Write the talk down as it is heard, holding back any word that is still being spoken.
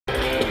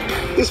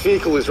This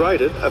vehicle is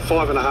rated at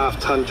 5.5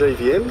 tonne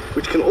GVM,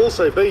 which can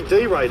also be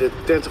derated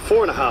down to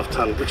 4.5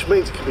 tonne, which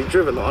means it can be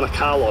driven on a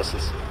car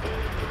licence.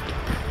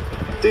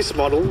 This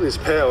model is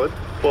powered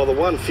by the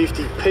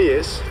 150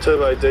 PS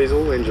turbo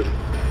diesel engine.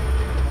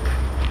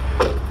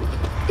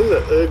 In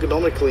the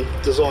ergonomically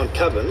designed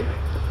cabin,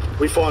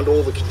 we find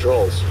all the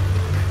controls.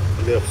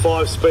 We have a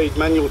 5-speed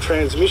manual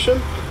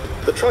transmission.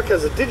 The truck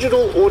has a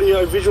digital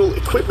audio-visual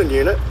equipment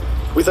unit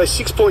with a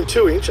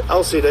 6.2-inch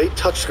LCD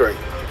touchscreen.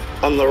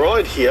 On the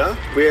right here,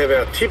 we have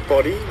our tip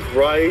body,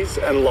 raise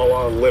and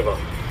lower lever.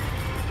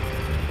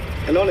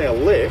 And on our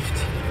left,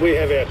 we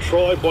have our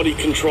tri-body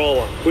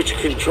controller, which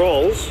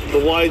controls the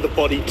way the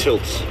body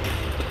tilts.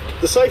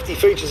 The safety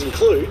features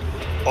include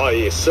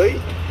IESC,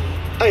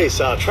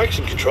 ASR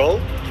traction control,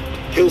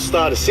 hill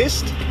start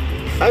assist,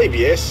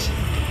 ABS,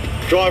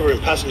 driver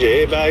and passenger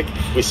airbag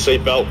with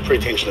seatbelt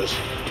pretensioners.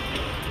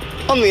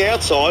 On the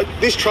outside,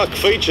 this truck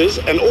features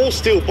an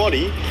all-steel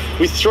body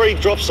with 3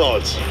 drop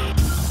sides.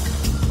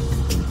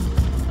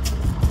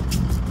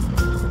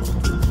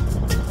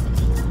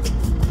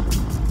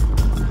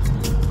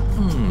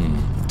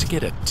 To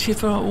get a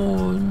tipper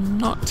or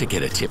not to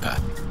get a tipper?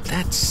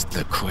 That's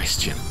the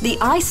question. The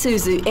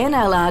Isuzu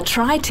Nlr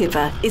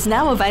Tri-Tipper is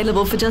now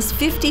available for just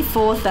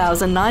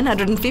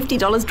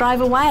 $54,950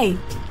 drive away.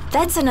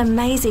 That's an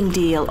amazing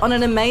deal on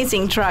an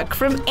amazing truck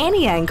from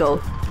any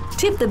angle.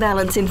 Tip the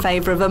balance in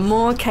favour of a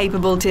more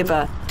capable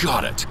tipper.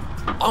 Got it.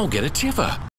 I'll get a tipper.